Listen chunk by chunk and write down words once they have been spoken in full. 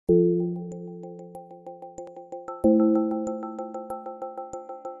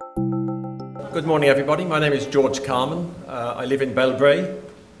Good morning, everybody. My name is George Carman. I live in Belbray,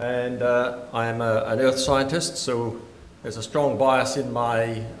 and I am an earth scientist, so there's a strong bias in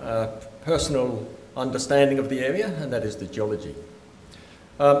my personal understanding of the area, and that is the geology.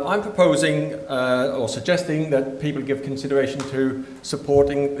 I'm proposing or suggesting that people give consideration to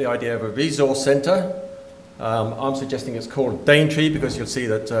supporting the idea of a resource centre. I'm suggesting it's called Daintree because you'll see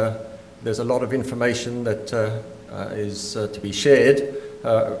that there's a lot of information that is to be shared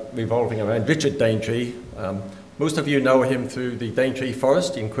revolving around Richard Daintree. Most of you know him through the Daintree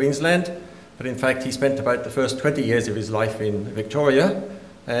Forest in Queensland, but in fact he spent about the first 20 years of his life in Victoria,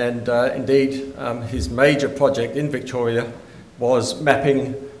 and indeed his major project in Victoria was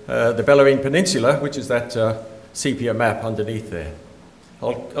mapping the Bellarine Peninsula, which is that sepia map underneath there.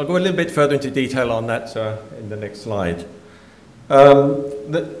 I'll go a little bit further into detail on that in the next slide.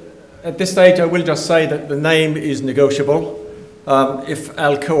 At this stage I will just say that the name is negotiable. If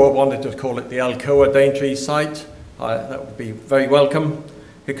Alcoa wanted to call it the Alcoa Daintree site, that would be very welcome.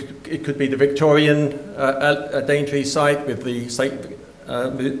 It could be the Victorian Daintree site with the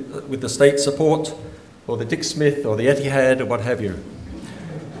state support, or the Dick Smith or the Etihad or what have you.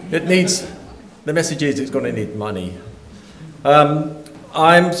 It needs, the message is it's going to need money. I'm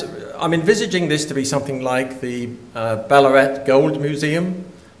envisaging this to be something like the Ballarat Gold Museum.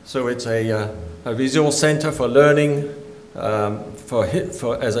 So it's a resource centre for learning,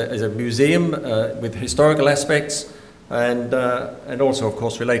 as a museum with historical aspects, and also, of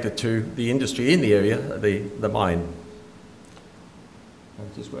course, related to the industry in the area, the mine.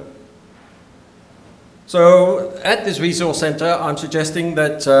 So at this resource centre, I'm suggesting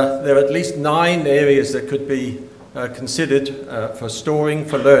that there are at least 9 areas that could be considered for storing,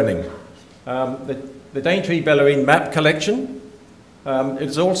 for learning. The Daintree Bellarine Map Collection.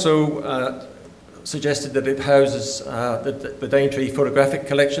 It's also suggested that it houses the Daintree Photographic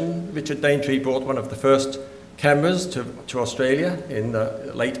Collection. Richard Daintree brought one of the first cameras to Australia in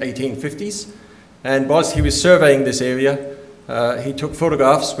the late 1850s. And whilst he was surveying this area, he took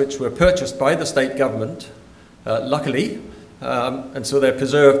photographs which were purchased by the state government, luckily, and so they're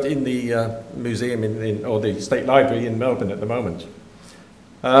preserved in the museum or the State Library in Melbourne at the moment.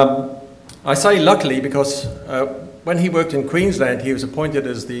 I say luckily because when he worked in Queensland, he was appointed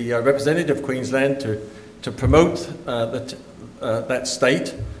as the representative of Queensland to promote that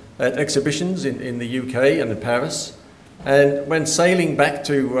state at exhibitions in the UK and in Paris. And when sailing back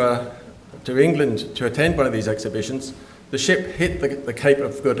to England to attend one of these exhibitions, the ship hit the Cape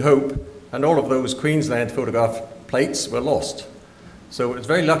of Good Hope, and all of those Queensland photograph plates were lost. So it was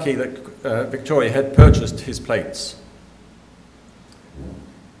very lucky that Victoria had purchased his plates.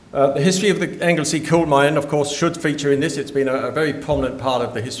 The history of the Anglesea coal mine, of course, should feature in this. It's been a very prominent part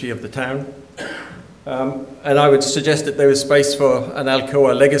of the history of the town. And I would suggest that there is space for an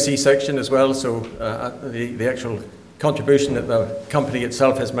Alcoa legacy section as well, so the actual contribution that the company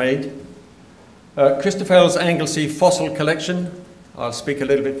itself has made. Christopher's Anglesea fossil collection. I'll speak a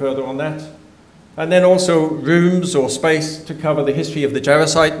little bit further on that. And then also rooms or space to cover the history of the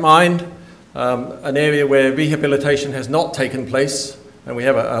jarosite mine, an area where rehabilitation has not taken place. And we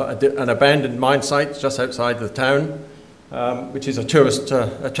have an abandoned mine site just outside the town, which is a tourist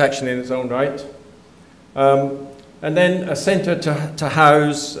attraction in its own right. And then a centre to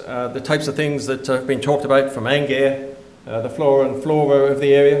house the types of things that have been talked about from Anglesea, the flora and flora of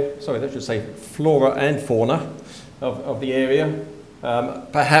the area. Sorry, that should say flora and fauna of the area.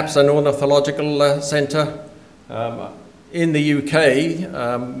 Perhaps an ornithological centre. In the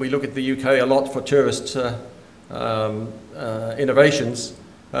UK, we look at the UK a lot for tourist innovations.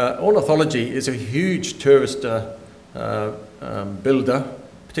 Ornithology is a huge tourist builder,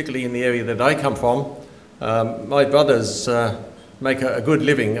 particularly in the area that I come from. My brothers make a good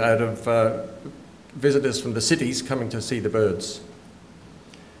living out of visitors from the cities coming to see the birds.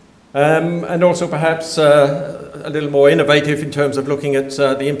 And also perhaps a little more innovative in terms of looking at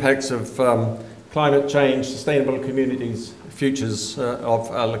the impacts of climate change, sustainable communities, futures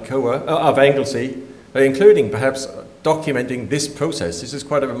of Anglesea, including perhaps documenting this process. This is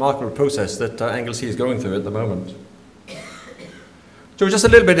quite a remarkable process that Anglesea is going through at the moment. So just a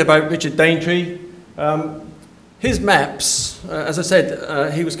little bit about Richard Daintree. His maps, as I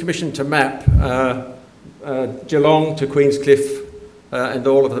said, he was commissioned to map Geelong to Queenscliff and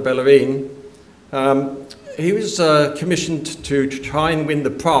all of the Bellarine. He was commissioned to try and win the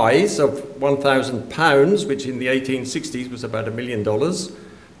prize of £1,000, which in the 1860s was about $1 million,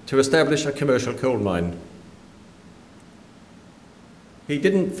 to establish a commercial coal mine. He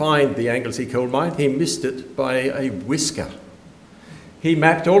didn't find the Anglesea coal mine, he missed it by a whisker. He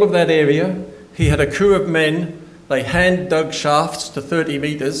mapped all of that area. He had a crew of men. They hand dug shafts to 30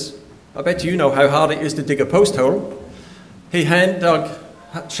 metres I bet you know how hard it is to dig a post hole. He hand dug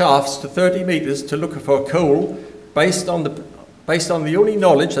shafts to 30 metres to look for coal based on the only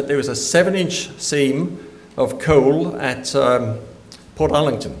knowledge that there was a 7-inch seam of coal at Port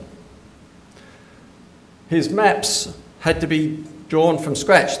Arlington. His maps had to be drawn from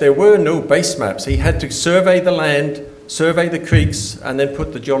scratch. There were no base maps. He had to survey the land, survey the creeks, and then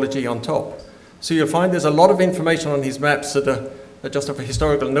put the geology on top. So you'll find there's a lot of information on his maps that are just of a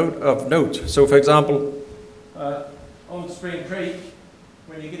historical note. So for example, on Spring Creek,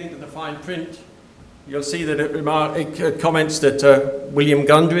 when you get into the fine print, you'll see that it comments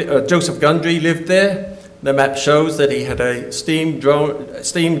that Joseph Gundry lived there. The map shows that he had a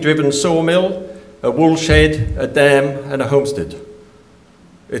steam-driven sawmill, a wool shed, a dam, and a homestead.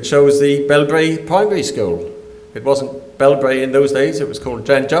 It shows the Belbrae Primary School. It wasn't Belbrae in those days, it was called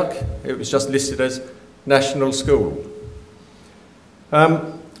Janjuk. It was just listed as National School.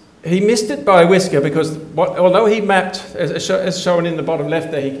 He missed it by a whisker because although he mapped, as shown in the bottom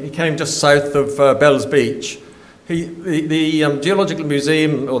left there, he came just south of Bells Beach. The Geological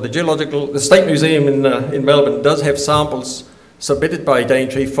Museum, or the State Museum in Melbourne, does have samples submitted by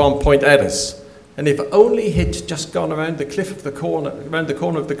Daintree from Point Addis. And if only he'd just gone around the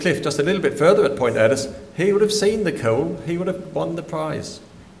corner of the cliff just a little bit further at Point Addis, he would have seen the coal, he would have won the prize,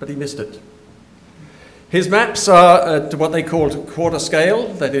 but he missed it. His maps are at what they called quarter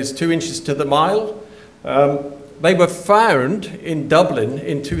scale, that is 2 inches to the mile. They were found in Dublin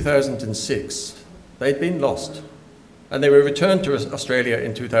in 2006. They'd been lost. And they were returned to Australia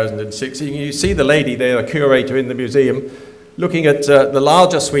in 2006. You see the lady there, a curator in the museum, looking at the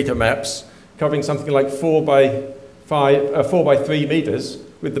larger suite of maps, covering something like 4 by 3 metres,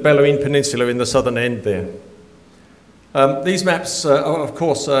 with the Bellarine Peninsula in the southern end there. These maps are, of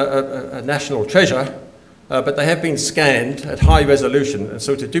course, a national treasure, but they have been scanned at high resolution, and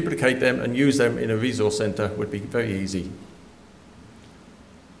so to duplicate them and use them in a resource centre would be very easy.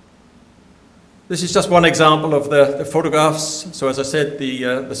 This is just one example of the photographs. So as I said,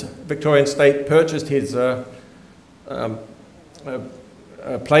 the Victorian State purchased his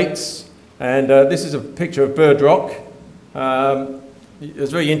plates, and this is a picture of Bird Rock.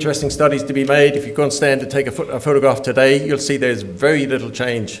 There's very interesting studies to be made. If you go and stand to take a photograph today, you'll see there's very little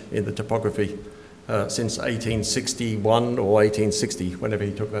change in the topography since 1861 or 1860, whenever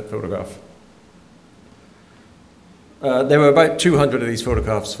he took that photograph. There were about 200 of these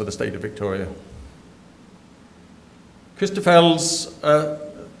photographs for the state of Victoria. Christoffel's,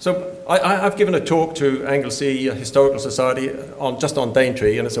 so I've given a talk to Anglesea Historical Society just on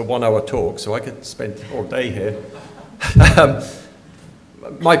Daintree, and it's a 1-hour talk, so I could spend all day here.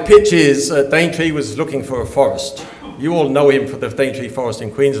 My pitch is Daintree was looking for a forest. You all know him for the Daintree Forest in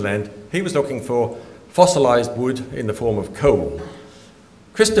Queensland. He was looking for fossilised wood in the form of coal.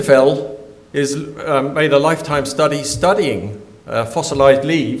 Christoffel made a lifetime studying fossilised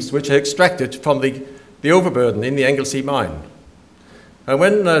leaves which are extracted from the overburden in the Anglesea mine. And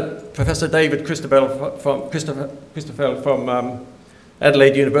when Professor David Christoffel from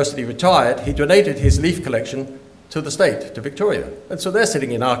Adelaide University retired, he donated his leaf collection to the state, to Victoria. And so they're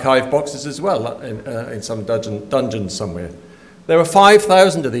sitting in archive boxes as well, in some dungeons somewhere. There are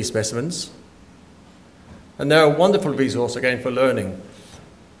 5,000 of these specimens, and they're a wonderful resource again for learning.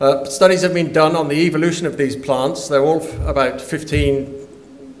 Studies have been done on the evolution of these plants. They're all about 15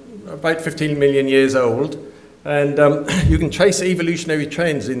 million years old, and you can trace evolutionary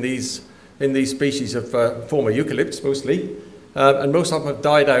trends in these species of former eucalypts mostly, and most of them have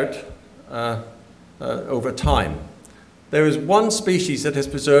died out over time. There is one species that has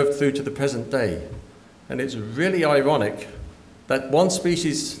preserved through to the present day, and it's really ironic that one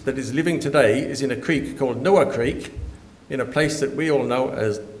species that is living today is in a creek called Noah Creek, in a place that we all know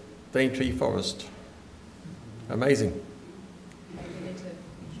as Daintree Forest. Amazing.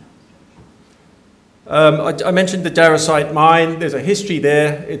 I mentioned the Jarosite mine. There's a history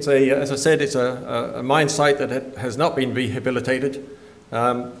there. It's as I said, it's a mine site that has not been rehabilitated,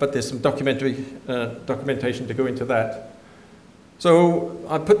 but there's some documentation to go into that. So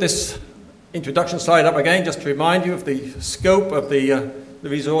I put this introduction slide up again just to remind you of the scope of the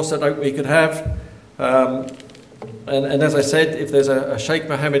resource that we could have. And as I said, if there's a Sheikh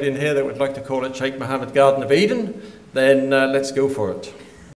Mohammed in here that would like to call it Sheikh Mohammed Garden of Eden, then let's go for it.